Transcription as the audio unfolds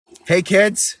Hey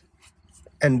kids,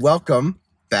 and welcome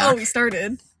back. Oh, we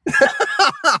started.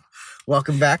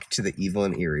 Welcome back to the Evil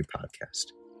and Eerie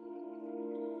Podcast.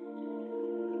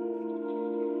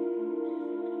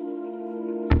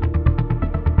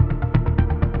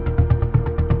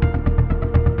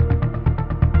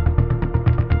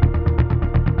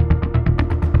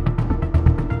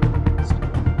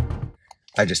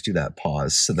 I just do that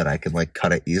pause so that I can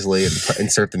cut it easily and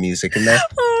insert the music in there.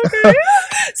 Okay.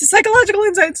 So psychological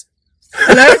insights.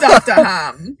 Hello, Dr.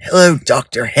 Ham. Hello,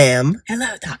 Dr. Ham. Hello,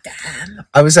 Dr. Ham.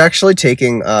 I was actually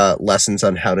taking lessons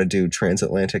on how to do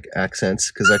transatlantic accents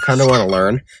because I kind of want to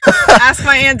learn. Ask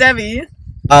my Aunt Debbie.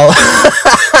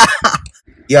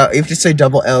 Yeah, you have to say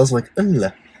double L's like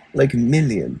million.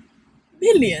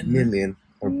 Million.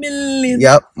 Yep.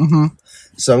 Mm-hmm.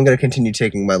 So I'm going to continue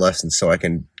taking my lessons so I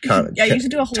can kind of you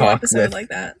should do a whole episode like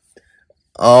that.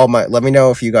 Oh my! Let me know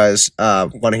if you guys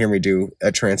want to hear me do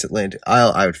a transatlantic.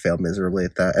 I would fail miserably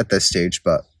at this stage,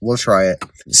 but we'll try it.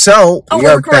 So we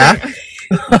are back.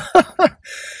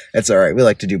 It's all right. We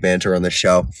like to do banter on the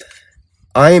show.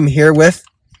 I am here with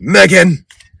Meghan.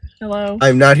 Hello.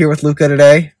 I'm not here with Luca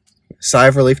today. Sigh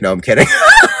of relief. No, I'm kidding.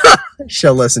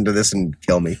 She'll listen to this and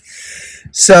kill me.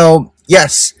 So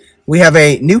yes, we have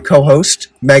a new co-host,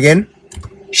 Meghan.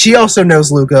 She also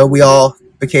knows Luca. We all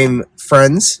became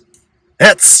friends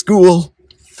at school.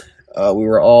 We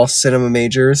were all cinema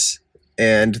majors,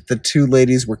 and the two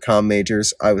ladies were comm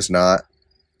majors. I was not.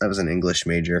 I was an English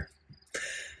major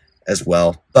as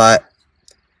well. But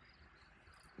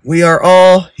we are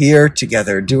all here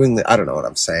together doing I don't know what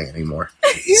I'm saying anymore.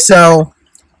 So,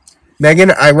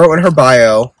 Meghan, I wrote in her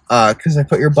bio, because I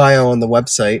put your bio on the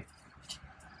website,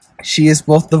 she is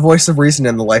both the voice of reason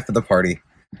and the life of the party.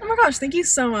 Oh my gosh, thank you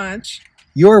so much.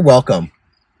 You're welcome.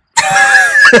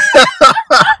 Wait,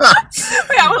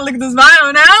 I want to look at this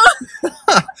bio now.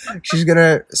 She's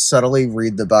gonna subtly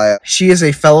read the bio. She is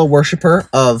a fellow worshiper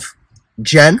of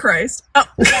Jen. Christ. Oh.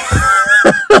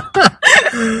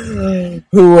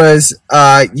 Who was,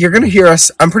 you're gonna hear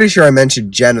us, I'm pretty sure I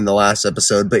mentioned Jen in the last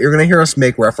episode, but you're gonna hear us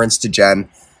make reference to Jen.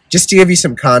 Just to give you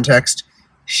some context,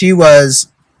 she was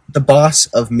the boss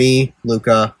of me,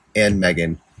 Luca, and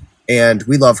Meghan. And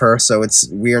we love her, so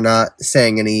we are not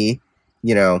saying any,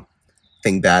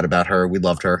 thing bad about her. We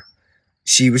loved her.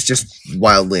 She was just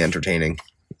wildly entertaining,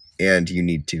 and you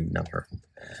need to know her.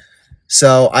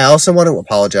 So I also want to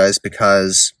apologize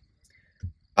because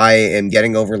I am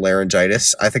getting over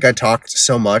laryngitis. I think I talked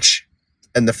so much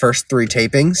in the first 3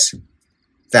 tapings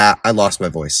that I lost my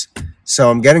voice. So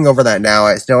I'm getting over that now.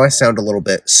 I know I sound a little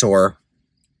bit sore,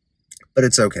 but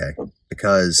it's okay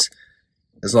because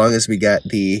as long as we get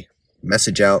the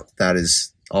message out, that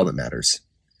is all that matters.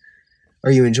 Are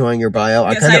you enjoying your bio?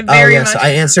 Yes,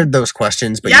 I answered those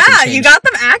questions, but you got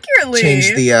them accurately.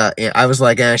 Change the. I was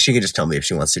like, she could just tell me if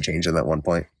she wants to change them at one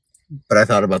point. But I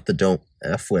thought about the don't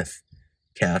F with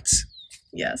cats.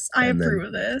 Yes, I approve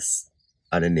of this.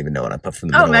 I didn't even know what I put from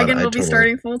the middle. Meghan will be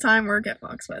starting full-time work at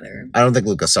Fox Weather. I don't think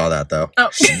Luca saw that though.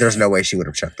 Oh, there's no way she would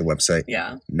have checked the website.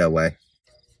 Yeah, no way.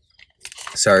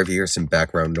 Sorry if you hear some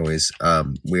background noise.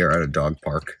 We are at a dog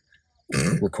park.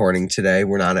 Recording today.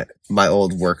 We're not at my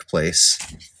old workplace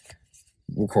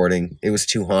recording. It was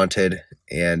too haunted,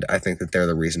 and I think that they're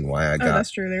the reason why I got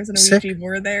that's true. There's an sick. Ouija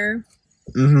board there.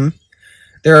 Mm-hmm.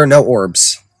 There are no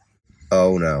orbs.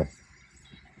 Oh no.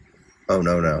 Oh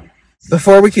no.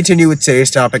 Before we continue with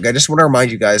today's topic, I just want to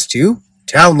remind you guys to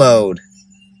download,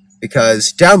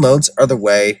 because downloads are the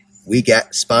way we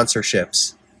get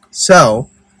sponsorships. So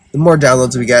the more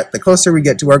downloads we get, the closer we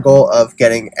get to our goal of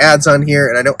getting ads on here.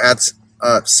 And I know ads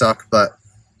suck, but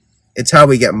it's how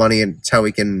we get money, and it's how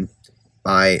we can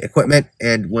buy equipment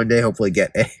and one day hopefully get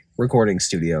a recording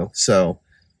studio so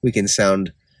we can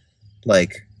sound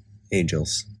like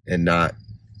angels and not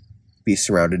be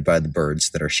surrounded by the birds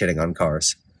that are shitting on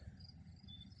cars.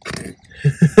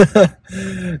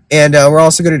 And we're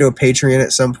also going to do a Patreon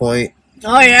at some point.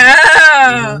 Oh,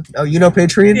 yeah. Oh, you know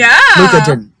Patreon? Yeah. Luca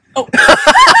didn't. Oh.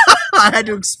 I had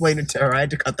to explain it to her. I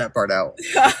had to cut that part out.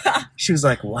 She was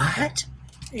like, what?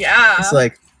 Yeah. It's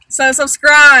like, so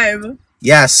subscribe.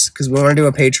 Yes, because we want to do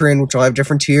a Patreon, which will have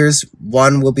different tiers.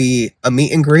 One will be a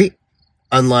meet and greet,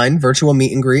 online, virtual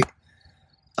meet and greet.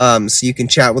 So you can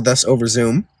chat with us over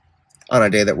Zoom on a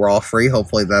day that we're all free.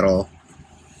 Hopefully that'll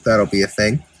be a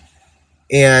thing.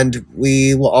 And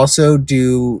we will also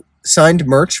do signed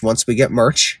merch once we get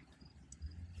merch.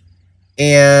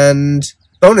 And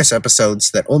bonus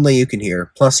episodes that only you can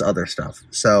hear, plus other stuff.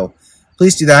 So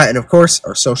please do that. And of course,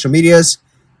 our social medias.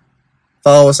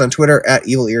 Follow us on Twitter at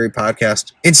Evil Eerie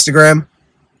Podcast, Instagram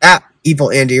at Evil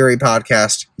and Eerie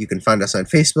Podcast. You can find us on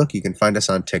Facebook. You can find us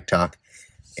on TikTok.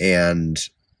 And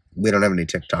we don't have any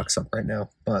TikToks up right now,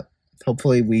 but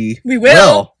hopefully we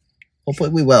will. Hopefully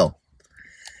we will.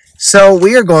 So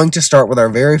we are going to start with our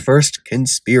very first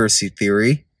conspiracy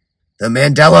theory, the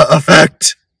Mandela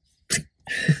Effect.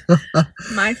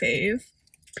 My fave.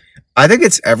 I think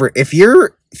if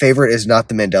your favorite is not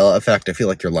the Mandela Effect, I feel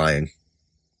like you're lying.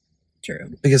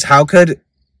 True. Because okay,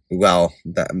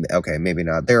 maybe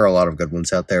not. There are a lot of good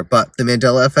ones out there, but the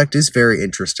Mandela Effect is very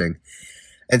interesting.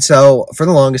 And so, for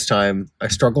the longest time, I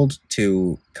struggled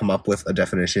to come up with a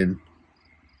definition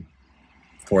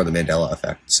for the Mandela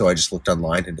Effect. So I just looked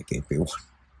online and it gave me one.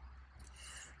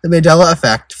 The Mandela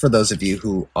Effect, for those of you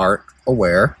who aren't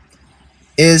aware,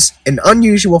 is an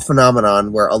unusual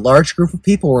phenomenon where a large group of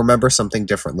people remember something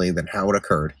differently than how it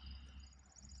occurred.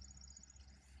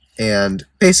 And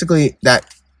basically,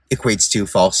 that equates to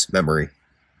false memory.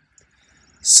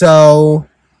 So,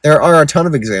 there are a ton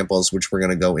of examples, which we're going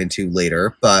to go into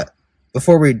later. But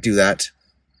before we do that,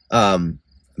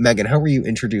 Meghan, how were you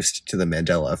introduced to the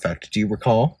Mandela Effect? Do you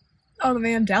recall? Oh, the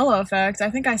Mandela Effect.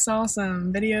 I think I saw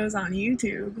some videos on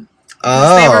YouTube.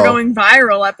 Oh. They were going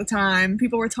viral at the time.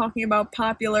 People were talking about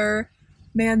popular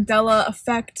Mandela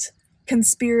Effect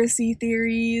conspiracy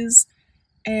theories,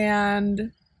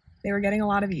 and they were getting a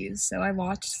lot of views, so I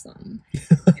watched some.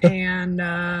 And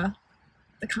the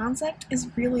concept is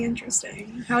really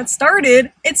interesting. How it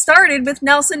started with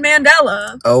Nelson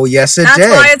Mandela. Oh, yes, it did.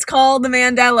 That's why it's called the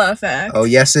Mandela Effect. Oh,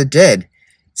 yes, it did.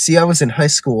 See, I was in high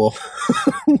school.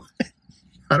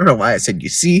 I don't know why I said you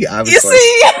see. I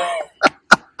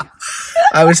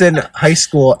was in high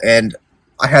school, and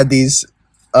I had these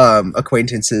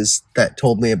acquaintances that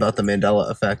told me about the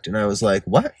Mandela Effect, and I was like,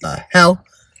 what the hell?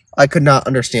 I could not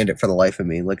understand it for the life of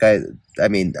me. Like, I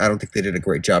mean, I don't think they did a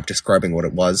great job describing what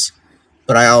it was.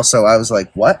 But I was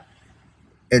like, what?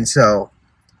 And so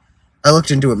I looked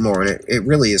into it more, and it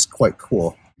really is quite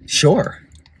cool. Sure.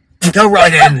 Go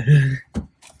right in.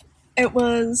 It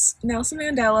was Nelson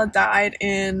Mandela died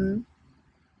in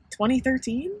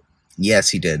 2013?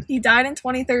 Yes, he did. He died in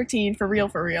 2013 for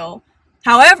real.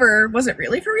 However, was it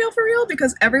really for real?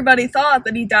 Because everybody thought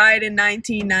that he died in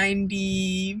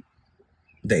 1990.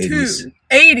 The 80s.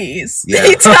 80s. Yeah.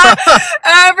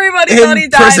 Everybody thought he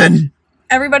died. Prison.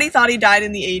 Everybody thought he died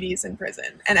in the 80s in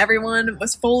prison. And everyone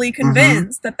was fully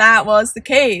convinced that was the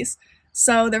case.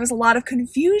 So there was a lot of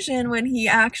confusion when he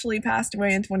actually passed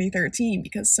away in 2013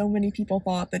 because so many people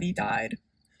thought that he died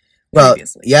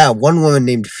previously. Yeah, one woman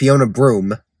named Fiona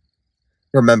Broom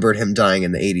remembered him dying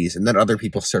in the 80s, and then other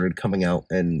people started coming out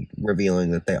and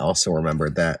revealing that they also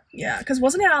remembered that. Yeah, because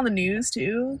wasn't it on the news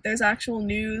too? There's actual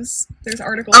news. There's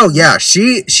articles. Oh yeah,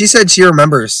 she said she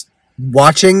remembers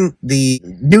watching the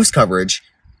news coverage,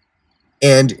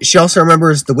 and she also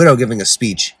remembers the widow giving a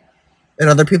speech, and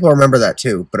other people remember that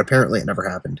too, but apparently it never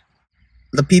happened.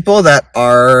 The people that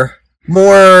are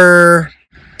more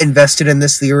invested in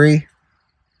this theory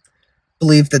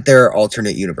believe that there are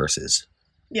alternate universes.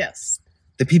 Yes.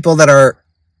 The people that are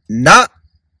not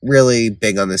really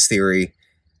big on this theory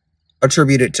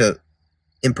attribute it to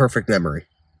imperfect memory.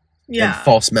 Yeah. And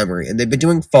false memory. And they've been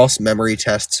doing false memory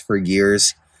tests for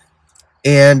years.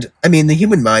 And, I mean, the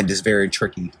human mind is very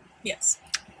tricky. Yes.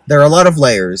 There are a lot of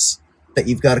layers that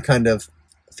you've got to kind of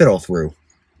fiddle through.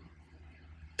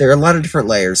 There are a lot of different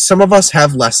layers. Some of us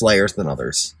have less layers than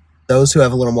others. Those who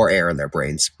have a little more air in their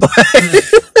brains. But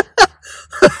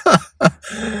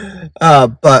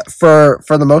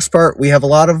for the most part, we have a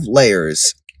lot of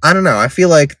layers. I don't know. I feel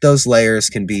like those layers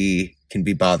can be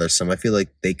bothersome. I feel like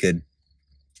they could,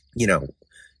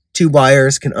 two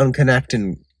wires can unconnect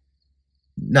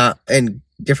and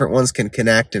different ones can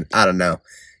connect, and I don't know.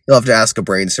 You'll have to ask a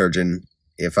brain surgeon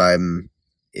if I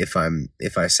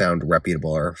sound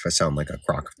reputable or if I sound like a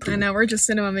crock of poo. I know, we're just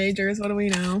cinema majors. What do we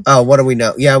know? Oh, what do we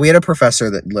know? Yeah, we had a professor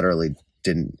that literally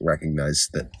didn't recognize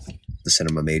that the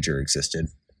cinema major existed.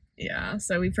 Yeah,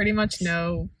 so we pretty much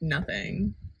know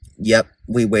nothing. Yep,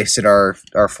 we wasted our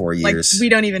 4 years. Like, we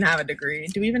don't even have a degree.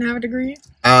 Do we even have a degree?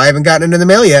 I haven't gotten into the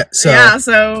mail yet, so... Yeah,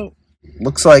 so...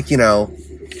 Looks like,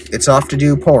 it's off to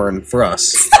do porn for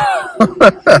us.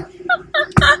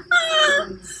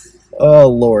 Oh,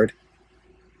 Lord.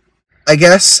 I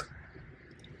guess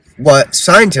what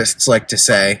scientists like to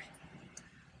say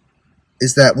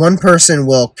is that one person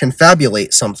will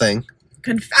confabulate something.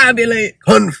 Confabulate.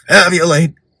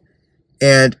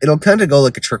 And it'll kind of go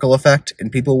like a trickle effect,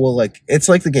 and people will it's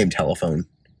like the game Telephone.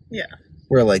 Yeah.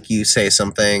 Where you say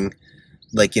something,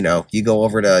 you go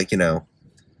over to,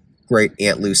 great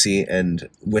Aunt Lucy and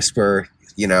whisper,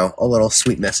 a little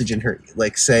sweet message in her,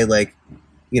 say,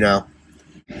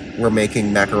 we're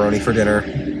making macaroni for dinner.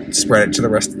 spread it to the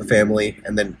rest of the family,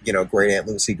 and then, Great Aunt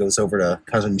Lucy goes over to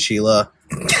Cousin Sheila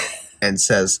and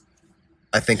says,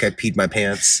 I think I peed my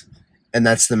pants. And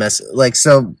that's the mess. Like,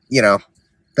 so,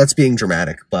 that's being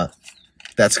dramatic, but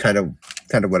that's kind of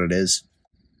what it is.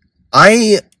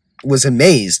 I was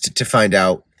amazed to find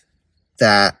out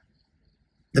that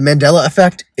the Mandela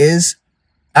Effect is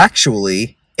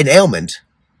actually an ailment.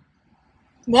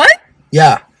 What?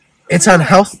 Yeah. It's on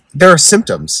health. There are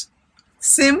symptoms.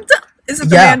 Symptom? Is it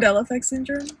the Mandela Effect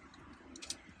syndrome?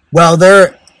 Well,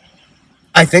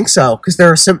 I think so, because there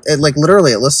are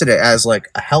literally it listed it as like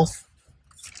a health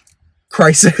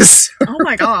crisis. Oh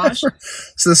my gosh.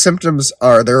 So the symptoms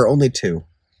there are only two,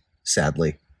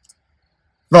 sadly.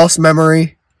 False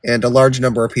memory and a large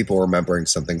number of people remembering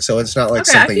something. So it's not like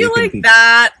something you can... I feel like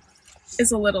that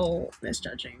is a little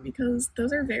misjudging, because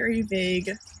those are very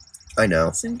vague. I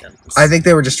know. Symptoms. I think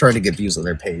they were just trying to get views on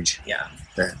their page. Yeah.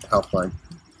 Their health line.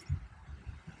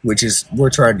 Which is,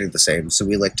 we're trying to do the same, so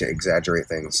we like to exaggerate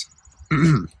things.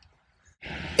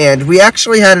 And we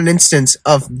actually had an instance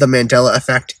of the Mandela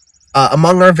Effect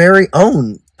among our very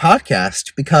own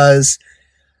podcast, because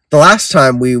the last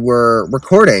time we were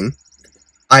recording,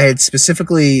 I had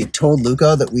specifically told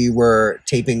Luca that we were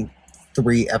taping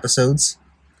 3 episodes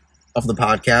of the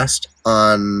podcast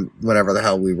on whenever the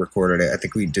hell we recorded it. I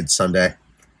think we did Sunday.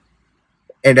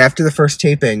 And after the first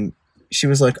taping, she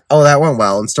was like, oh, that went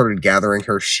well, and started gathering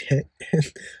her shit.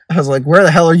 I was like, where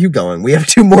the hell are you going? We have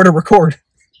 2 more to record.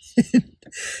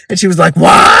 And she was like,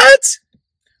 what?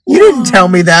 You didn't tell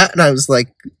me that. And I was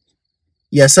like,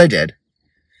 yes, I did.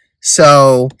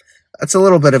 So that's a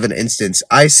little bit of an instance.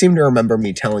 I seem to remember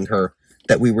me telling her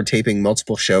that we were taping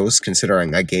multiple shows,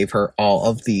 considering I gave her all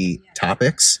of the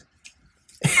topics.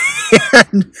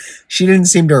 And she didn't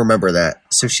seem to remember that.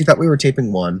 So she thought we were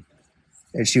taping 1.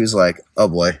 And she was like, oh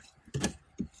boy.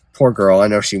 Poor girl. I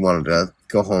know she wanted to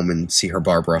go home and see her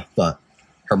Barbara, but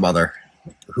her mother,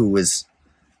 who was...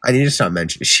 I need to stop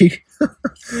mentioning. She...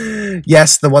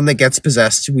 Yes, the one that gets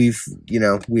possessed. We've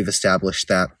established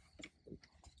that.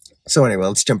 So anyway,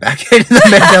 let's jump back into the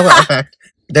Mandela Effect.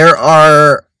 There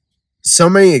are so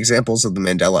many examples of the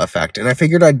Mandela Effect, and I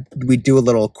figured we'd do a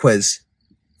little quiz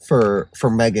for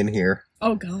Meghan here.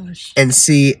 Oh gosh. And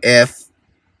see if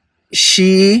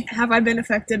she... Have I been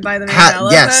affected by the Mandela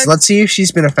Effect? Yes, let's see if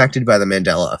she's been affected by the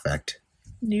Mandela Effect.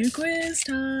 New quiz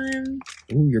time.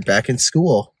 Ooh, you're back in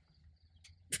school.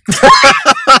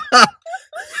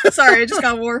 Sorry, I just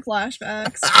got war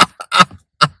flashbacks.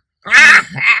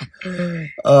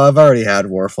 I've already had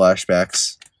war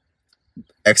flashbacks.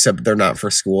 Except they're not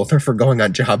for school. They're for going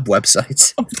on job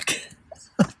websites.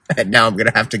 And now I'm going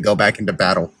to have to go back into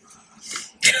battle.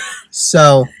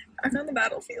 So... I'm on the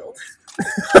battlefield.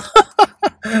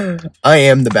 I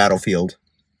am the battlefield.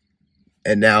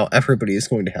 And now everybody is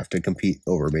going to have to compete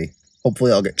over me.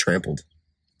 Hopefully I'll get trampled.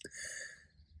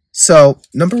 So,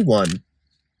 number 1.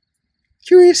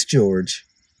 Curious George.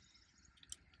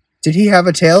 Did he have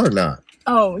a tail or not?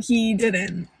 Oh, he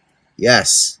didn't.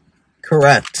 Yes.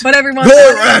 Correct. But everyone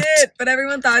thought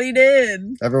he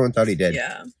did. Everyone thought he did.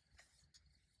 Yeah.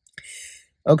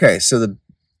 Okay, so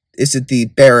is it the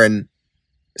Berenstain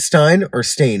or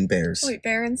Stain Bears? Wait,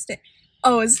 Berenstain.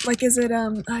 Oh, is it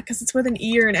because it's with an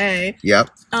E or an A. Yep.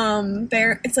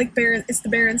 It's the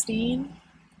Berenstain.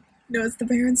 No, it's the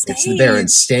Berenstain. It's the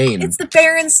Berenstain. It's the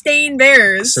Berenstain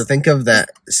Bears. So think of that.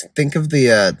 Think of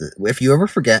the if you ever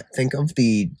forget, think of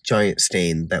the giant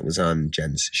stain that was on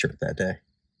Jen's shirt that day.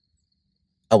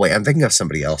 Oh wait, I'm thinking of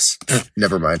somebody else.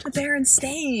 Never mind. The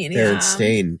Berenstain.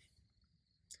 Berenstain.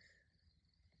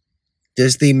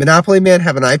 Does the Monopoly Man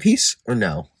have an eyepiece or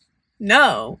no?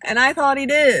 No, and I thought he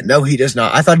did. No, he does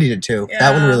not. I thought he did too. Yeah.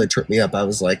 That one really tripped me up. I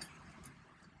was like,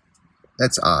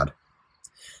 that's odd.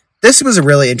 This was a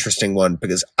really interesting one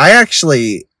because I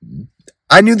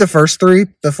knew the first 3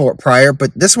 prior,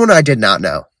 but this one I did not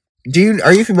know.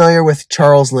 Are you familiar with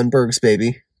Charles Lindbergh's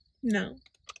baby? No.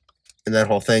 And that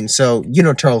whole thing. So you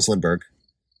know Charles Lindbergh,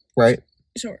 right?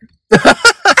 Sure.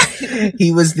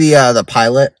 He was the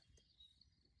pilot.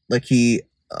 Like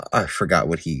I forgot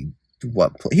he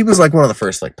was like one of the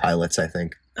first like pilots, I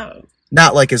think. Oh.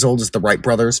 Not like as old as the Wright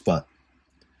brothers, but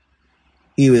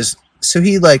he was. So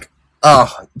he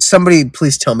somebody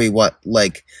please tell me what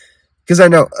because I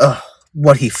know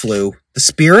what he flew. The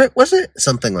Spirit, was it?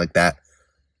 Something like that.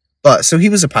 But so he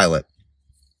was a pilot.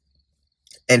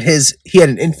 And he had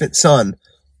an infant son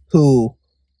who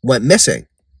went missing.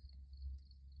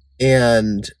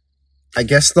 And I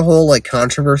guess the whole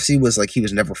controversy was he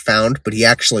was never found, but he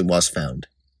actually was found.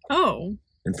 Oh.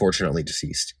 Unfortunately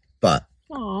deceased. But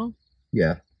aw.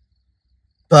 Yeah.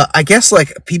 But I guess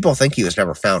people think he was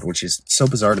never found, which is so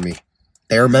bizarre to me.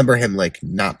 They remember him, like,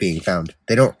 not being found.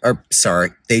 They don't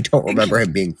remember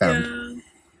him being found.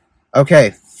 Yeah.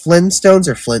 Okay, Flintstones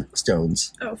or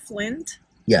Flintstones? Oh, Flint?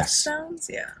 Yes. Stones?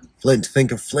 Yeah. Flint,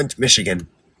 think of Flint, Michigan.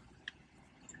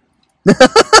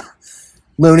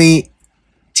 Looney,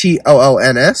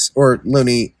 Toons, or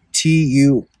Looney,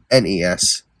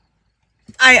 Tunes?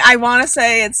 I want to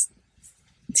say it's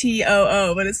Too,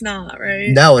 but it's not, right?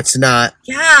 No, it's not.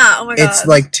 Yeah. Oh my god. It's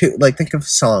like think of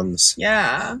songs.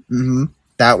 Yeah. Mm-hmm.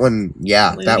 That one,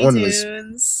 yeah, Looney that one Tunes.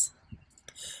 was.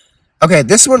 Okay,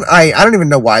 this one I don't even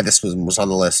know why this was on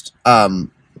the list.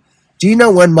 Do you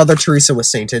know when Mother Teresa was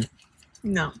sainted?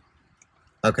 No.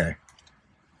 Okay.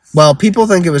 Well, people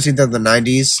think it was either the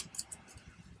 90s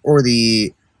or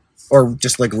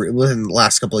just like within the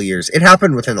last couple of years. It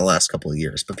happened within the last couple of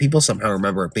years, but people somehow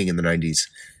remember it being in the 90s.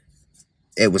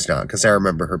 It was not, because I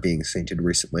remember her being sainted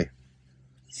recently.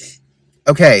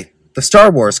 Okay, the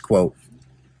Star Wars quote.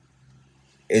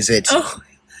 Is it... Oh,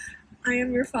 I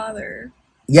am your father.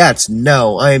 Yeah, it's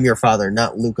no, I am your father,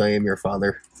 not Luke, I am your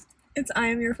father. It's I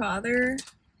am your father.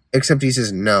 Except he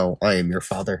says, no, I am your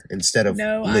father, instead of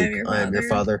No, Luke, I am your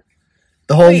father.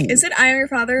 The whole... Wait, is it I am your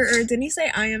father, or didn't he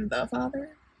say I am the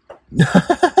father?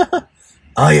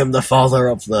 I am the father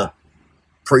of the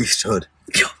priesthood.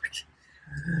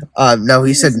 No,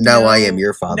 he said, no, I am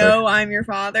your father. No, I'm your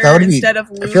father. That would instead of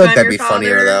Luke, I feel like I'm that'd your be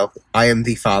funnier, father. though. I am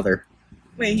the father.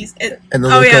 Wait, And the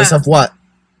Luke goes, of what?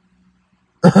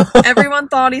 Everyone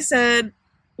thought he said,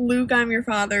 Luke, I'm your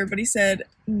father, but he said,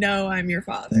 no, I'm your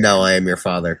father. No, I am your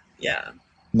father. Yeah.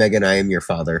 Meghan, I am your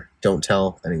father. Don't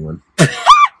tell anyone.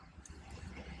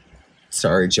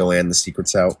 Sorry, Joanne, the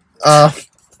secret's out. The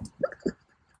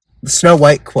Snow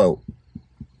White quote.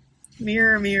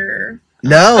 Mirror, mirror.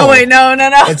 No. Oh, wait, no.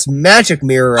 It's magic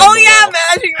mirror. Oh, yeah,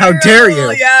 magic mirror. How dare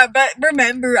you? Yeah, but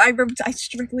remember, I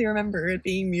strictly remember it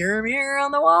being mirror, mirror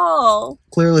on the wall.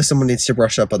 Clearly someone needs to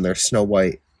brush up on their Snow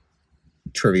White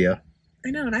trivia.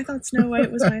 I know, and I thought Snow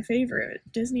White was my favorite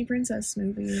Disney princess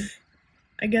movie.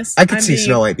 I guess I could see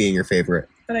Snow White being your favorite.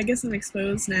 But I guess I'm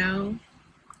exposed now.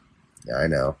 Yeah, I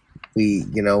know.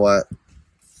 You know what?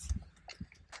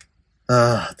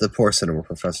 The poor cinema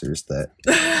professors that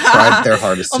tried their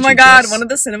hardest to Oh my teach god, us. one of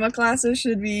the cinema classes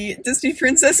should be Disney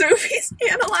princess movies.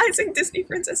 Analyzing Disney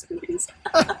princess movies.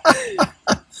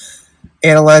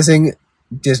 Analyzing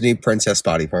Disney princess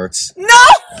body parts. No!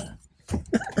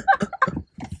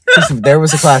 There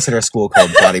was a class in our school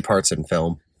called Body Parts in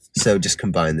Film, so just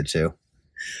combine the two.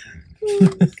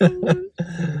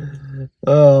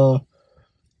 Oh,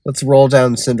 let's roll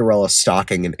down Cinderella's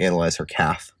stocking and analyze her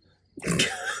calf.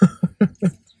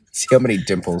 See how many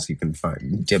dimples you can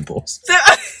find. Dimples.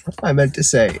 I meant to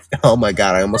say. Oh my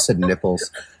god! I almost said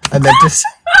nipples. I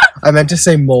meant to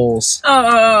say moles.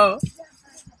 Oh.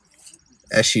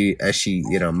 As she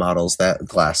models that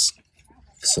glass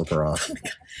slipper off.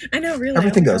 I know, really.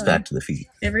 Everything goes back to the feet.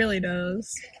 It really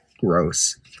does.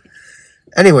 Gross.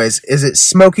 Anyways, is it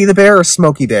Smokey the Bear or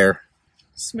Smokey Bear?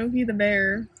 Smokey the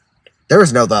Bear. There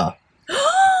is no the.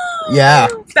 Yeah.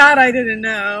 That I didn't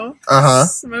know. Uh-huh.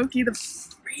 Smokey the...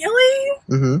 Really?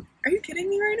 Mm-hmm. Are you kidding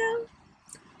me right now?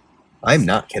 I'm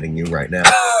not kidding you right now.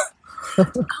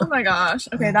 Oh my gosh.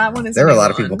 Okay, that one is There are a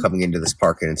lot of people coming into this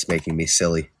park and it's making me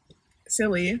silly.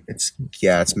 Silly. It's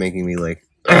making me like...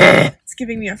 It's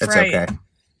giving me a fright. It's okay.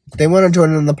 They want to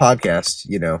join in the podcast,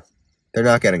 They're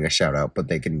not getting a shout out, but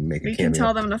they can make a cameo. We can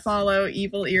tell them to follow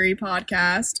Evil Eerie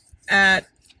Podcast at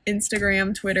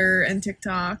Instagram, Twitter, and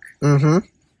TikTok. Mm-hmm.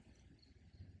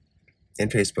 And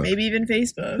Facebook. Maybe even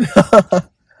Facebook.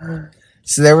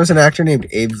 So there was an actor named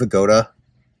Abe Vigoda,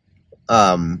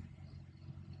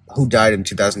 who died in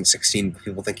 2016.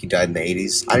 People think he died in the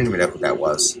 80s. I didn't even know who that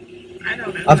was. I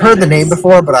don't know. I've heard the name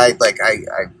before, but I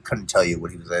couldn't tell you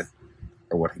what he was in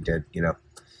or what he did,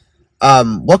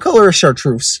 What color is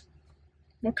chartreuse?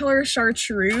 What color is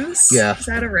chartreuse? Yeah. Is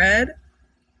that a red?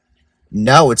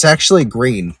 No, it's actually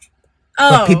green. Oh.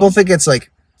 But people think it's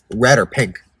like red or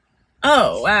pink.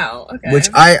 Oh, wow. Okay. Which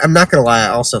I'm not going to lie, I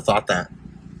also thought that.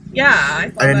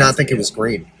 Yeah. I did not think it was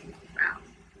green. Wow.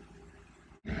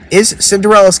 Is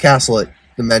Cinderella's castle at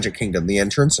the Magic Kingdom the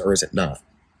entrance, or is it not?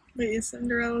 Wait, is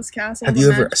Cinderella's castle? Have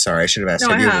you ever... Sorry, I should have asked.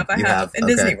 No, I have. In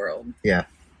Okay. Disney World. Yeah.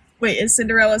 Wait, is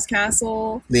Cinderella's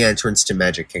castle... The entrance to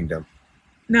Magic Kingdom.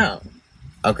 No.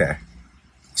 Okay.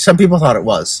 Some people thought it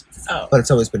was. Oh. But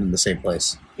it's always been in the same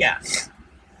place. Yeah.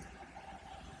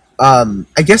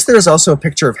 I guess there's also a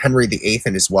picture of Henry VIII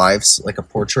and his wives, like a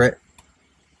portrait.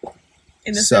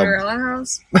 In the Cinderella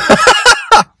house?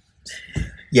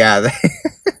 Yeah.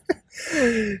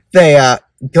 They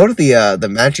go to the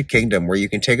Magic Kingdom where you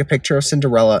can take a picture of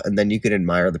Cinderella and then you can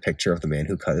admire the picture of the man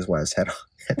who cut his wife's head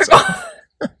off.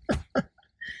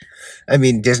 I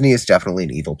mean, Disney is definitely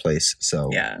an evil place. So,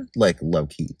 Yeah. like,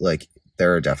 low-key, like,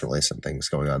 there are definitely some things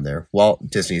going on there. Walt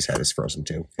Disney's head is frozen,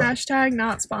 too. Hashtag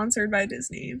not sponsored by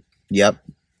Disney. Yep.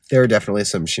 There are definitely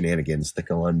some shenanigans that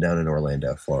go on down in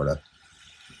Orlando, Florida.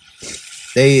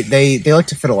 They like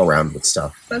to fiddle around with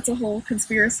stuff. That's a whole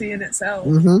conspiracy in itself.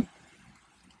 Mm-hmm.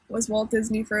 Was Walt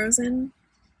Disney frozen?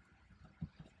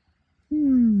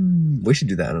 We should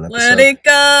do that on an Let episode. it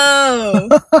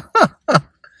go!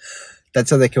 That's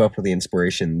how they came up with the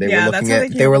inspiration. They Yeah, were that's looking how at they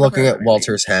came they up were with looking the at program.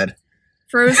 Walter's head.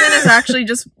 Frozen is actually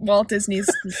just Walt Disney's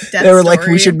death They were like,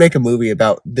 story. we should make a movie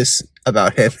about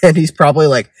him, and he's probably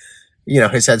like,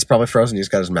 his head's probably frozen. He's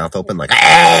got his mouth open, like.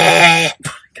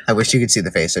 I wish you could see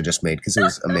the face I just made because it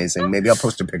was amazing. Maybe I'll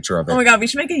post a picture of it. Oh my god, we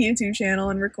should make a YouTube channel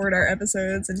and record our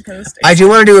episodes and post it. I do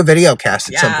want to do a video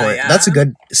cast at some point. Yeah. That's a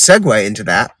good segue into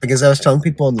that because I was telling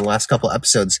people in the last couple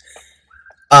episodes,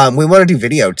 we want to do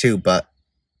video too, but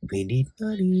we need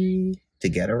money to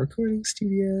get a recording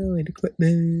studio and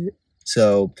equipment.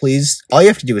 So please, all you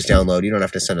have to do is download. You don't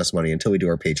have to send us money until we do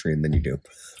our Patreon, then you do.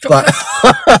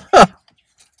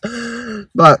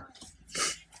 But,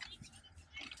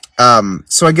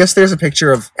 so I guess there's a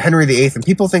picture of Henry VIII, and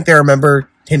people think they remember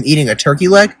him eating a turkey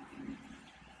leg,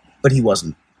 but he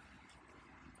wasn't.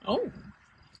 Oh.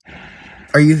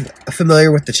 Are you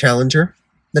familiar with the Challenger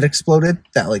that exploded?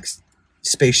 That, like,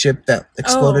 spaceship that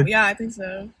exploded? Oh, yeah, I think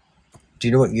so. Do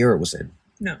you know what year it was in?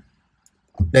 No.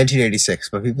 1986,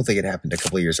 but people think it happened a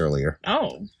couple of years earlier.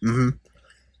 Oh. Mm-hmm.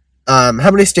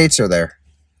 How many states are there?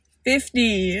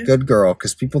 50. Good girl,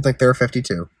 because people think there are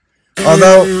 52.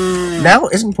 Although, now,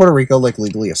 isn't Puerto Rico, like,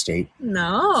 legally a state?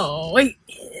 No. Wait,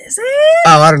 is it?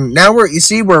 Oh, I don't know. Now we're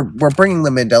bringing the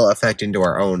Mandela Effect into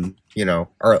our own,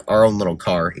 our own little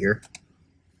car here.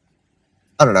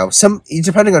 I don't know.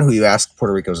 Depending on who you ask,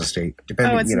 Puerto Rico's a state.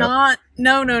 Depending, Oh, it's not.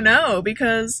 No,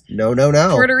 because No.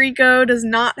 Puerto Rico does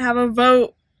not have a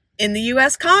vote in the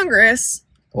U.S. Congress.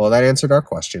 Well, that answered our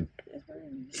question.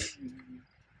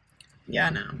 Yeah,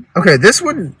 no. Okay, this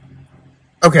one.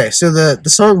 Okay, so the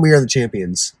song "We Are the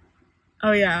Champions."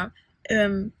 Oh, yeah.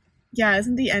 Yeah,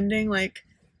 isn't the ending like,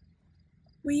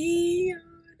 we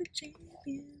are the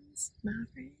champions, my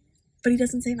friend? But he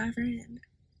doesn't say my friend.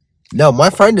 No, my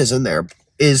friend is in there.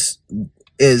 Is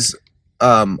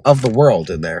of the world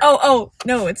in there? Oh,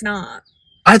 no, it's not.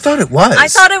 I thought it was. I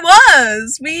thought it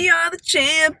was. We are the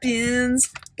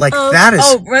champions. Like that is.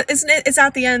 Oh, isn't it? It's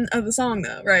at the end of the song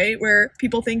though, right? Where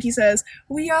people think he says,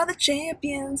 "We are the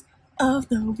champions of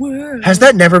the world." Has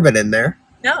that never been in there?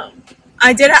 No,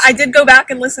 I did go back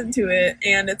and listen to it,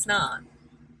 and it's not.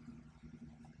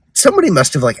 Somebody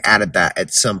must have like added that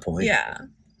at some point. Yeah,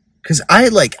 because how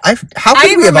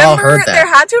could we have all heard that? There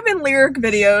had to have been lyric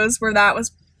videos where that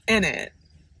was in it.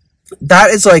 That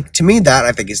is like, to me, that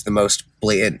I think is the most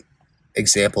blatant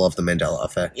example of the Mandela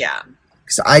Effect. Yeah,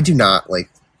 because I do not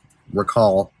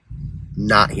recall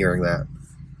not hearing that.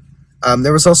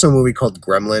 There was also a movie called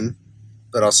Gremlin,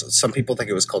 but also some people think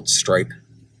it was called Stripe.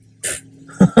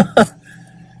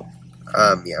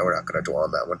 Yeah, we're not going to dwell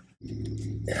on that one.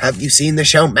 Have you seen the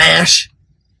show MASH?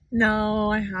 no,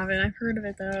 I haven't. I've heard of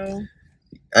it though.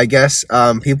 I guess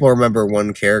people remember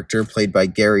one character played by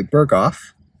Gary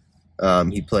Berghoff.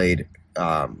 He played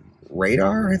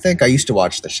Radar, I think. I used to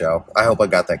watch the show. I hope I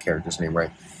got that character's name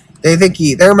right. They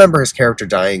remember his character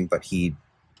dying, but he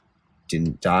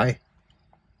didn't die.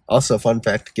 Also, fun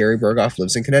fact, Gary Berghoff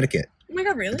lives in Connecticut. Oh my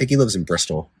god, really? I think he lives in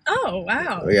Bristol. Oh,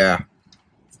 wow. Yeah.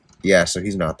 Yeah, so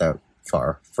he's not that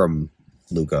far from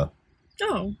Luca.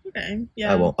 Oh, okay.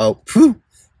 Yeah. I won't. Oh, phew,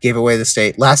 gave away the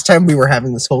state. Last time we were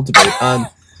having this whole debate on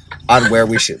where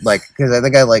we should, because I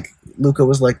think Luca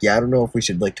was like, yeah, I don't know if we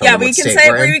should, tell yeah, them we what can state say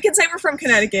we're in. we can say we're from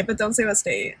Connecticut, but don't say what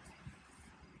state.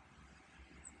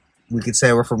 We could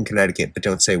say we're from Connecticut, but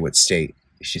don't say what state.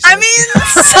 She said. I mean,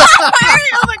 sorry.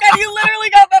 Oh my god, you literally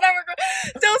got that over.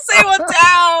 Don't say what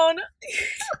town.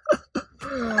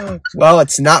 Well,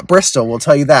 it's not Bristol, we'll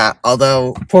tell you that.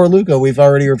 Although, poor Luca, we've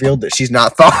already revealed that she's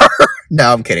not far.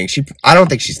 No, I'm kidding. I don't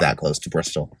think she's that close to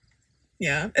Bristol.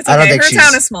 Yeah, it's I don't okay. think Her she's-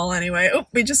 town is small anyway. Oh,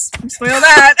 we just spoiled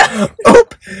that.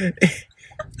 Oop!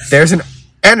 There's an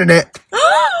N in it.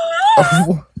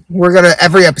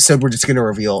 Every episode, we're just gonna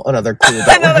reveal another clue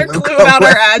about Another where clue Luca about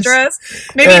our lives. address.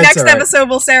 Maybe That's next all right. episode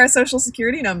we'll say our social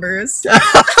security numbers.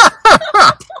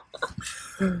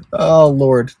 Oh,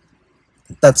 Lord.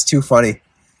 That's too funny.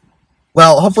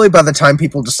 Well, hopefully by the time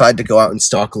people decide to go out and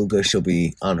stalk Luca, she'll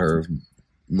be on her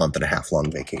month-and-a-half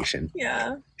long vacation.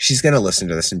 Yeah, She's going to listen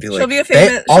to this and be like, She'll be a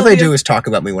famous- all she'll they be a- do is talk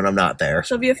about me when I'm not there.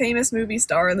 she'll be a famous movie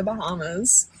star in the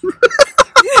Bahamas.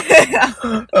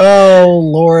 Oh,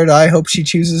 Lord, I hope she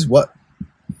chooses what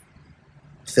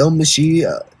film is she?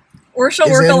 Or she'll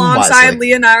is work in alongside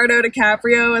wisely. Leonardo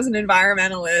DiCaprio as an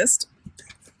environmentalist.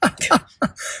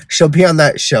 She'll be on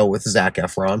that show with Zac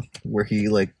Efron where he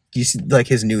like you see like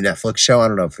his new Netflix show. I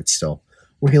don't know if it's still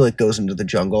where he like goes into the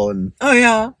jungle and Oh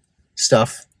yeah,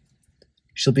 stuff.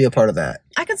 She'll be a part of that.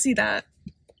 I could see that.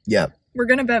 Yep. We're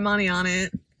gonna bet money on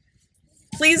it.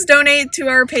 Please donate to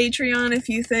our Patreon if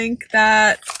you think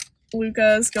that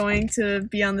Luca is going to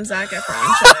be on the Zac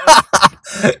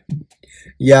Efron show.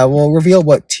 Yeah, we'll reveal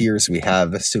what tiers we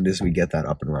have as soon as we get that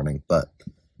up and running. But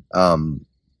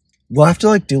we'll have to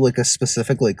like do like a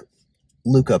specific like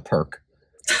Luca perk.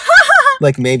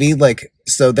 Like maybe like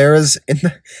so there is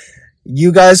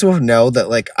you guys will know that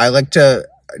like I like to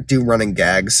do running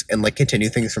gags and like continue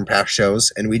things from past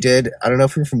shows, and we did. I don't know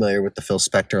if you're familiar with the Phil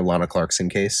Spector Lana Clarkson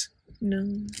case.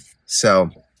 No. So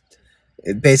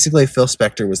basically Phil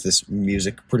Spector was this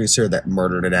music producer that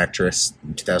murdered an actress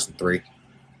in 2003.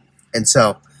 And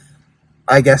so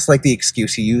I guess like the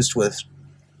excuse he used was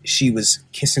she was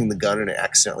kissing the gun and it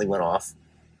accidentally went off.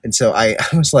 And so I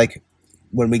was like,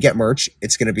 when we get merch,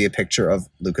 it's going to be a picture of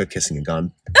Luca kissing a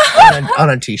gun on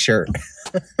a t-shirt.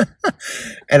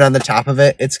 And on the top of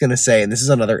it, it's going to say, and this is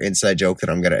another inside joke that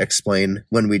I'm going to explain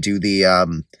when we do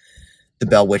the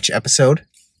Bell Witch episode,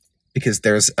 because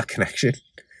there's a connection.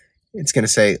 It's going to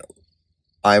say,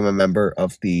 I'm a member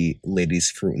of the Ladies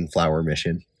Fruit and Flower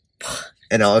Mission.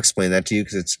 And I'll explain that to you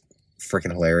because it's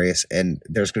freaking hilarious. And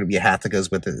there's going to be a hat that goes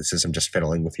with it that says, I'm just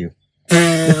fiddling with you.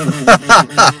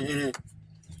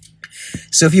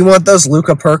 So if you want those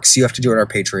Luca perks, you have to do it on our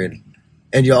Patreon.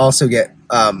 And you'll also get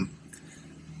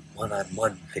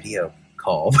one-on-one video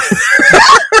call.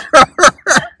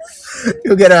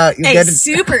 You'll get a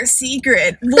super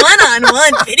secret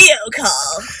one-on-one video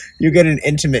call. You get an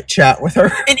intimate chat with her.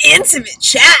 An intimate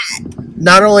chat.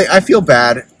 Not only I feel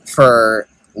bad for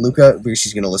Luca because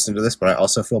she's going to listen to this, but I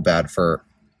also feel bad for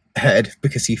Ed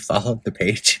because he followed the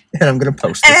page, and I'm going to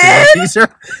post this in our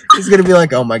teaser. He's going to be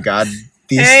like, "Oh my god,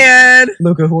 hey Ed,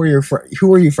 Luca, who are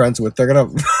you friends with? They're gonna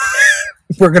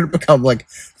we're gonna become like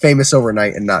famous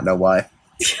overnight and not know why."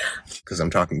 Because I'm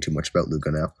talking too much about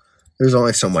Luca now. There's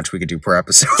only so much we could do per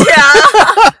episode.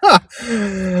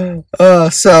 Yeah.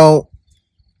 So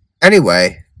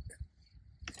anyway,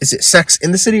 is it Sex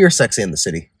in the City or Sex and the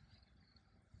City?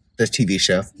 The TV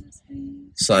show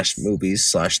 /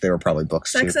 movies / they were probably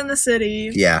books Sex too. in the City.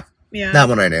 Yeah, Yeah. that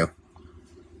one I knew.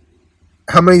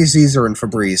 How many Z's are in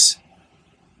Febreze?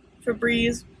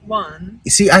 Febreze 1.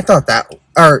 You see, I thought that.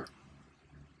 Or,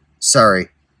 sorry,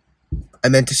 I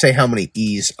meant to say how many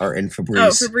E's are in Febreze. Oh,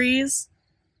 Febreze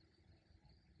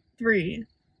 3.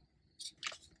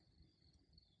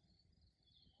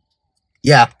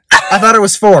 Yeah, I thought it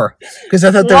was 4 because I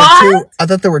thought there were 2. I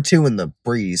thought there were 2 in the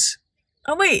breeze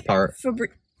Oh wait, part.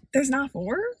 There's not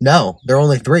 4? No, there are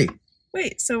only 3.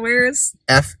 Wait, so where's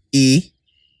FEBREZE.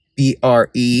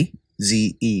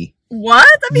 what?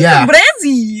 That'd be Yeah.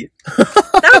 Febreze.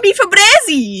 That would be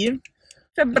Febreze.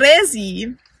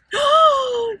 Febreze.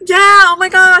 Yeah. Oh my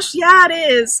gosh. Yeah,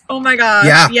 it is. Oh my gosh.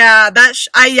 Yeah. Yeah.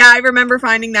 I remember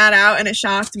finding that out, and it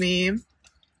shocked me.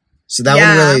 So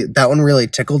that one really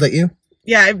tickled at you.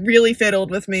 Yeah, it really fiddled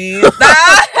with me.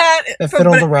 That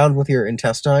fiddled around with your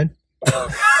intestine.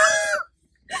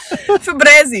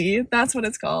 Febreze. That's what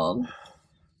it's called.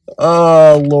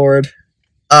 Oh Lord.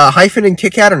 Hyphen and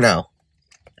KitKat or no?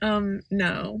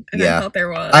 No. And Yeah. I thought there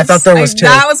was. I thought there was too.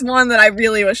 That was one that I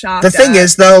really was shocked The thing at.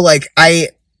 is though, like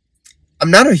I'm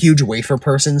not a huge wafer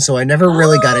person, so I never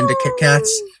really got into Kit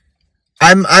Kats.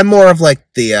 I'm more of like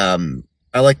the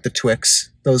I like the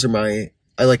Twix. Those are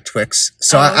I like Twix.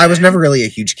 So I was never really a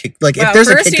huge Kit. Like Wow, if there's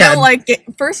a first Kit you Kat, don't like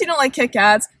first you don't like Kit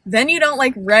Kats, then you don't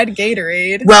like red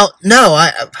Gatorade. well, no,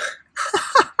 I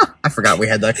forgot we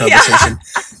had that conversation.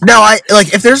 No, I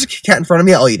like if there's a Kit Kat in front of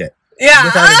me, I'll eat it. Yeah.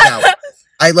 Without a doubt.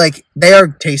 They are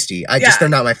tasty. They're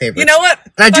not my favorite. You know what?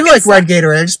 And I do like red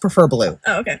Gatorade. I just prefer blue.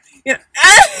 Oh, okay. Yeah.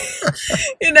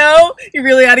 You know, you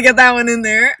really had to get that one in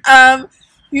there.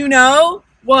 You know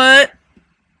what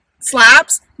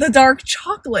slaps? The dark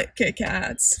chocolate Kit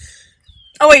Kats.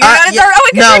 Oh wait, you're not a dark. Oh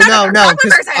wait, no,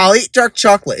 because I'll eat dark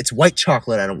chocolate. It's white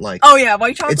chocolate I don't like. Oh yeah,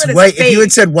 white chocolate. It's is white. fake. If you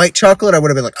had said white chocolate, I would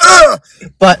have been like, ugh.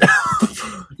 But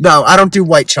no, I don't do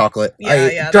white chocolate.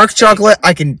 Yeah, dark chocolate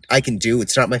I can do.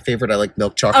 It's not my favorite. I like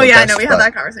milk chocolate. Oh yeah, best, I know we had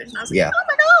that conversation. I was like, yeah. oh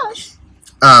my gosh.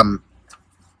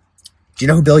 Do you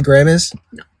know who Billy Graham is?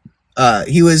 No.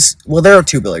 He was. Well, there are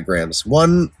 2 Billy Grahams.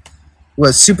 One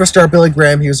was superstar Billy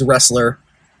Graham. He was a wrestler.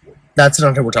 That's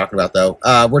not who we're talking about, though.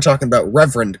 We're talking about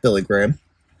Reverend Billy Graham.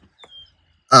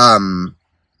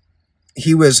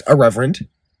 He was a reverend.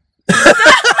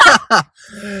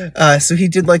 So he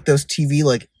did like those TV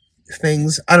like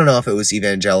things. I don't know if it was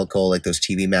evangelical, like those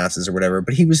TV masses or whatever,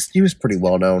 but he was pretty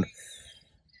well known.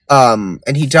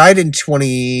 And he died in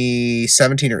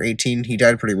 2017 or 18. He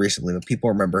died pretty recently, but people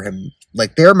remember him.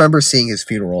 Like, they remember seeing his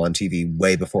funeral on TV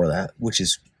way before that, which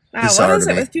is bizarre what is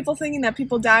to it me. with people thinking that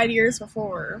people died years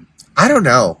before? I don't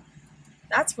know.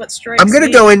 That's what strikes I'm going to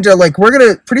me. go into, like,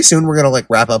 pretty soon we're going to, like,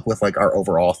 wrap up with, like, our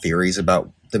overall theories about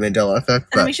the Mandela Effect.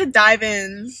 And But we should dive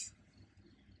in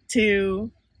to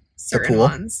certain pool?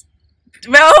 ones.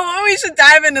 Well, we should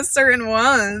dive into certain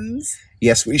ones.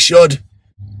 yes, we should.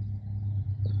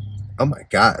 Oh, my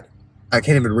God. I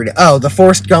can't even read it. Oh, the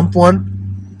Forrest Gump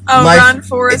one? Oh, Life- run,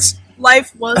 Forrest.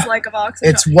 Life was like a box of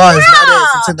It's chocolates. was. Yeah! That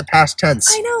is. It's in the past tense.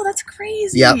 I know, that's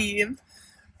crazy. Yep.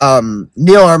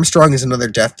 Neil Armstrong is another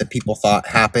death that people thought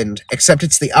happened, except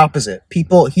it's the opposite. He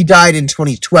died in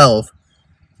 2012.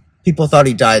 People thought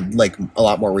he died, like, a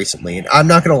lot more recently. And I'm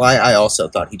not going to lie, I also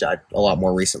thought he died a lot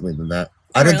more recently than that.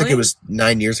 I didn't think Really? it was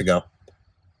 9 years ago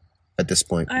at this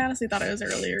point. I honestly thought it was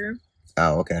earlier.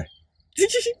 Oh, okay.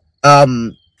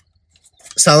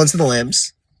 Silence of the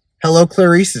Lambs. Hello,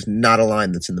 Clarice is not a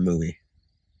line that's in the movie.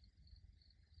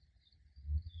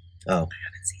 Oh.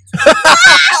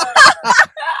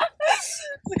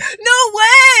 No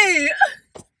way!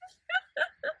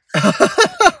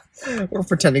 We're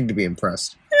pretending to be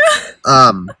impressed.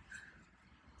 Oh,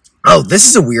 this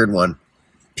is a weird one.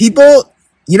 People,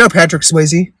 you know Patrick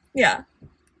Swayze? Yeah.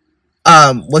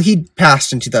 Well, he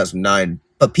passed in 2009,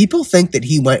 but people think that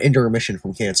he went into remission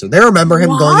from cancer. They remember him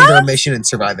going into What? remission and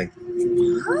surviving.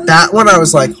 That one, I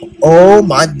was like, oh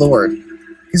my lord.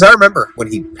 Because I remember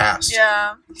when he passed.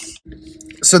 Yeah.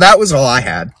 So that was all I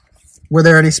had. Were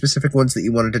there any specific ones that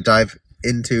you wanted to dive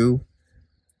into?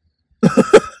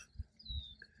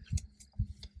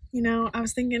 You know, I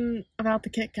was thinking about the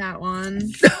KitKat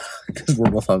one. Because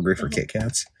we're both hungry for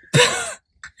KitKats.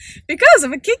 Because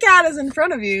if a KitKat is in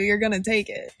front of you, you're gonna take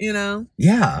it, you know?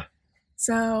 Yeah.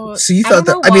 So you I thought don't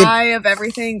that? know I mean, why of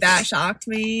everything that shocked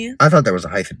me. I thought there was a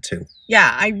hyphen too.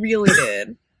 Yeah, I really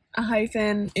did. A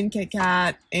hyphen in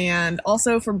KitKat, and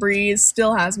also Febreze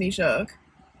still has me shook.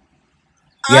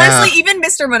 Yeah. Honestly, even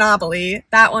Mr. Monopoly,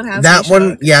 that one has That me one,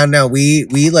 shook. yeah, no, we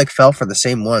like fell for the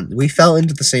same one. We fell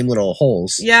into the same little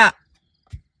holes. Yeah.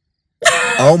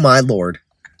 Oh my lord.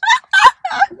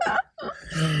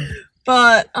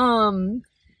 But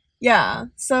yeah.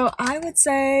 So I would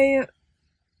say,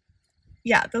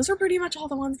 yeah, those are pretty much all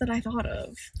the ones that I thought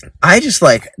of. I just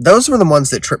like those were the ones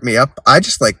that tripped me up. I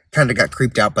just like kind of got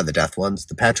creeped out by the death ones,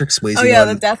 the Patrick Swayze Oh yeah,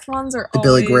 one, the death ones are the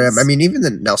always... Billy Graham. I mean, even the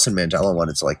Nelson Mandela one.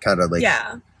 It's like kind of like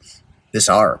yeah.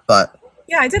 bizarre. But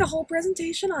Yeah, I did a whole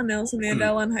presentation on Nelson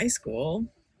Mandela in high school.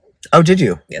 oh, did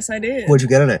you? Yes, I did. What'd you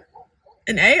get in it?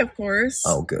 An A, of course.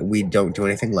 Oh, good. We don't do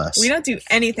anything less. We don't do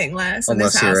anything less in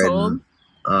unless this you're household.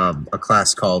 in a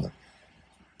class called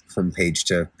From Page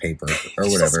to Paper or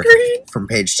whatever. Screen. From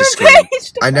Page to From Screen.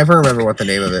 page to- I never remember what the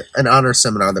name of it. An honor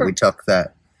seminar that we took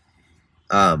that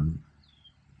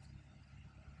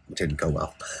didn't go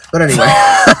well. But anyway.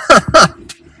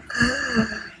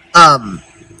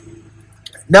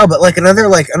 No, but like another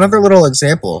little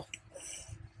example,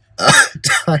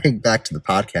 tying back to the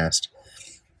podcast,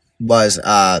 was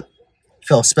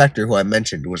Phil Spector, who I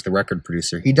mentioned was the record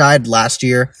producer. He died last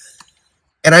year,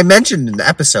 and I mentioned in the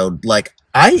episode, like,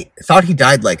 I thought he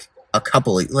died like I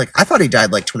thought he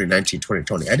died like 2019,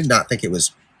 2020. I did not think it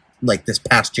was like this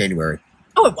past January.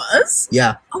 Oh, it was?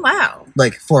 Yeah, Oh, wow.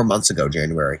 like 4 months ago,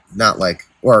 January. Not like,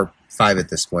 or 5 at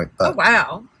this point, but Oh,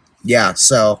 wow. yeah,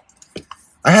 so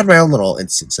I had my own little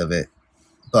instance of it,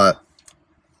 but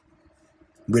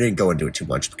we didn't go into it too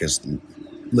much because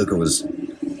Luca was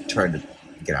trying to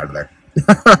get out of there.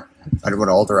 I didn't want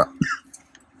to hold her up.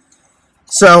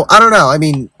 So, I don't know. I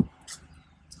mean,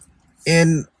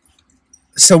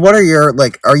 so what are your,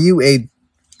 like, are you a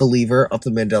believer of the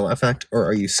Mandela Effect, or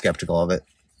are you skeptical of it?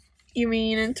 You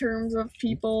mean in terms of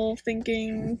people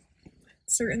thinking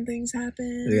certain things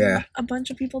happen? Yeah. A bunch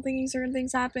of people thinking certain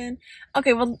things happen?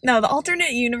 Okay, well, no, the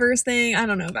alternate universe thing, I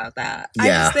don't know about that.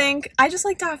 Yeah. I just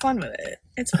like to have fun with it.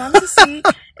 It's fun to see,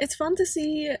 it's fun to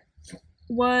see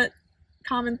what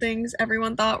common things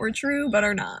everyone thought were true, but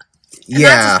are not. And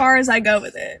that's as far as I go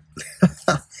with it.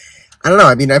 I don't know.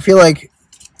 I mean, I feel like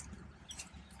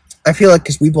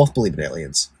because we both believe in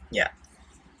aliens. Yeah.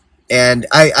 And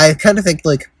I kind of think,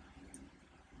 like,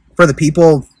 for the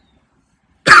people,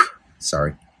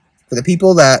 for the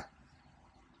people that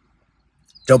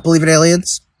don't believe in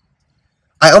aliens,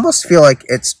 I almost feel like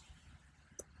it's,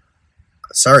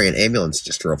 sorry, an ambulance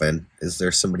just drove in. Is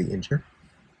there somebody injured?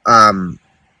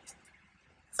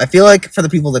 I feel like for the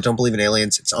people that don't believe in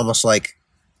aliens, it's almost like,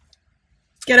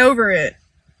 Get over it.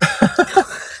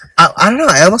 I don't know.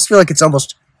 I almost feel like it's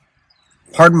almost,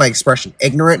 pardon my expression,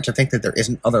 ignorant to think that there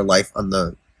isn't other life in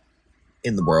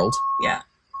the world. Yeah.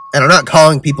 And I'm not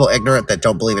calling people ignorant that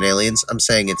don't believe in aliens. I'm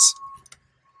saying it's,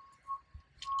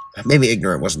 maybe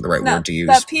ignorant wasn't the right word to use.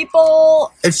 That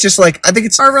people, it's just like, I think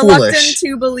it's are reluctant foolish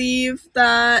to believe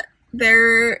that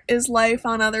there is life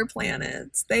on other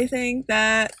planets. They think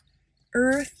that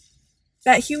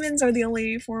that humans are the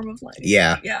only form of life.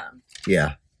 Yeah.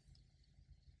 Yeah.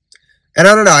 And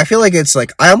I don't know, I feel like it's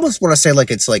like, I almost want to say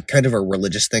like it's like kind of a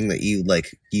religious thing that you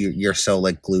like, you're so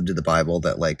like glued to the Bible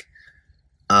that like,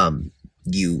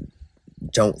 you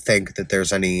don't think that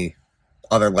there's any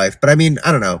other life. But I mean,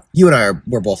 I don't know, you and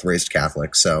we're both raised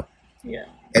Catholic, so. Yeah.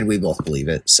 And we both believe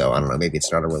it, so I don't know, maybe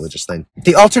it's not a religious thing.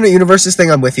 The alternate universes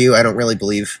thing, I'm with you, I don't really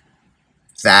believe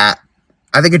that.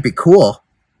 I think it'd be cool.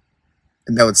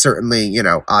 And that would certainly, you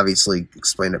know, obviously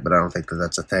explain it, but I don't think that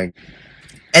that's a thing.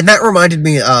 And that reminded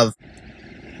me of,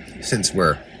 since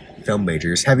we're film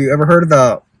majors, have you ever heard of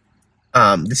the,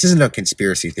 this isn't a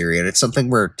conspiracy theory, and it's something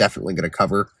we're definitely going to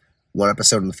cover one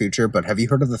episode in the future, but have you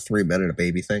heard of the 3 Men and a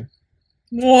Baby thing?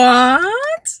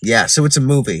 What? Yeah, so it's a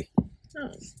movie.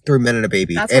 Oh. 3 Men and a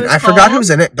Baby. That's and what it's I forgot called? who's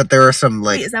in it, but there are some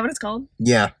like... Wait, is that what it's called?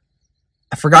 Yeah.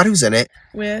 I forgot who's in it.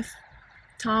 With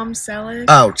Tom Selleck.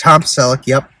 Oh, Tom Selleck,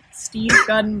 yep. Steve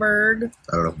Guttenberg.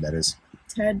 I don't know who that is.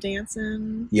 Ted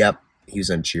Danson. Yep. He was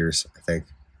on Cheers, I think.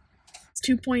 It's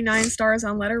 2.9 stars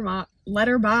on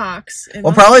Letterboxd.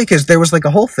 Well, probably because there was like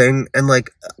a whole thing, and like,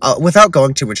 without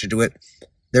going too much into it,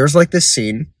 there's like this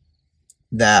scene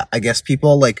that I guess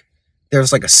people like,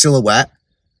 there's like a silhouette,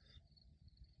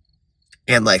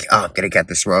 and like, oh, I'm gonna get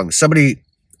this wrong. Somebody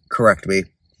correct me.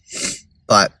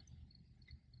 But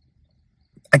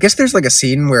I guess there's like a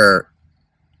scene where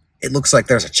it looks like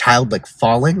there's a child like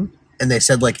falling, and they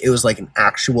said like it was like an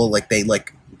actual, like they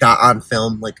like got on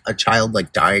film like a child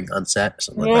like dying on set or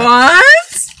something like that.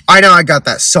 What? I know I got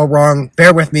that so wrong.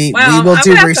 Bear with me. Wow, We will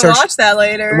do have research to watch that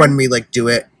later when we like do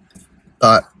it.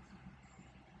 But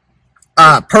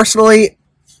personally,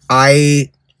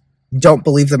 I don't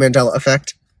believe the Mandela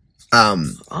Effect.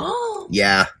 Oh.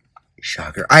 Yeah.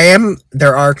 Shocker.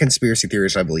 There are conspiracy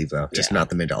theories I believe though, just not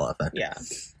the Mandela Effect. Yeah.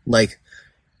 Like,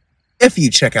 if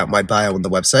you check out my bio on the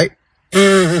website,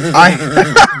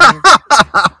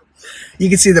 you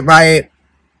can see that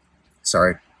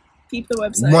Keep the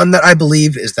website. one that I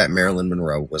believe is that Marilyn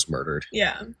Monroe was murdered.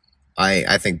 Yeah.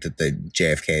 I think that the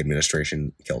JFK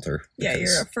administration killed her. Yeah,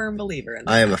 you're a firm believer in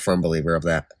that. I am a firm believer of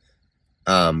that.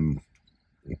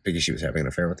 Because she was having an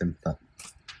affair with him. But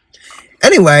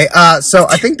anyway, so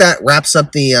I think that wraps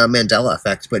up the Mandela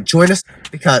Effect. But join us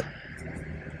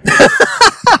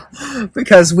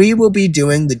because we will be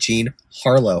doing the Jean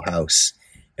Harlow House.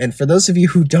 And for those of you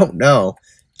who don't know,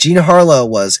 Jean Harlow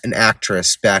was an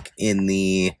actress back in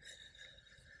the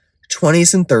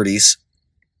 20s and 30s.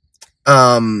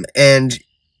 And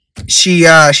she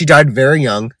died very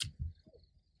young.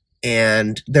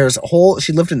 And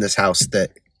she lived in this house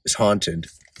that is haunted.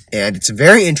 And it's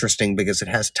very interesting because it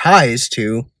has ties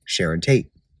to Sharon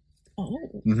Tate. Oh.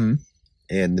 Mm-hmm.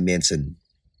 And the Manson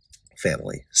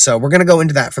family. So we're going to go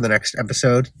into that for the next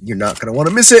episode. You're not going to want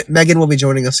to miss it. Meghan will be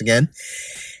joining us again.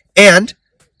 And,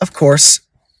 of course,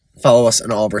 follow us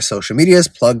on all of our social medias,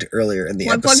 plugged earlier in the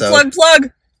episode. Plug.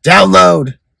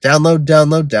 Download.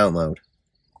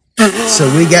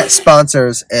 So we get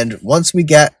sponsors, and once we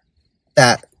get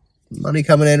that money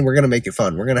coming in, we're going to make it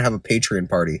fun. We're going to have a Patreon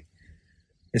party.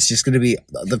 It's just going to be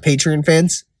the Patreon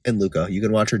fans and Luca. You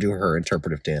can watch her do her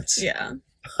interpretive dance. Yeah.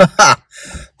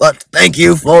 But thank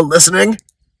you for listening,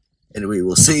 and we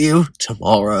will see you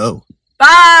tomorrow.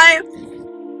 Bye!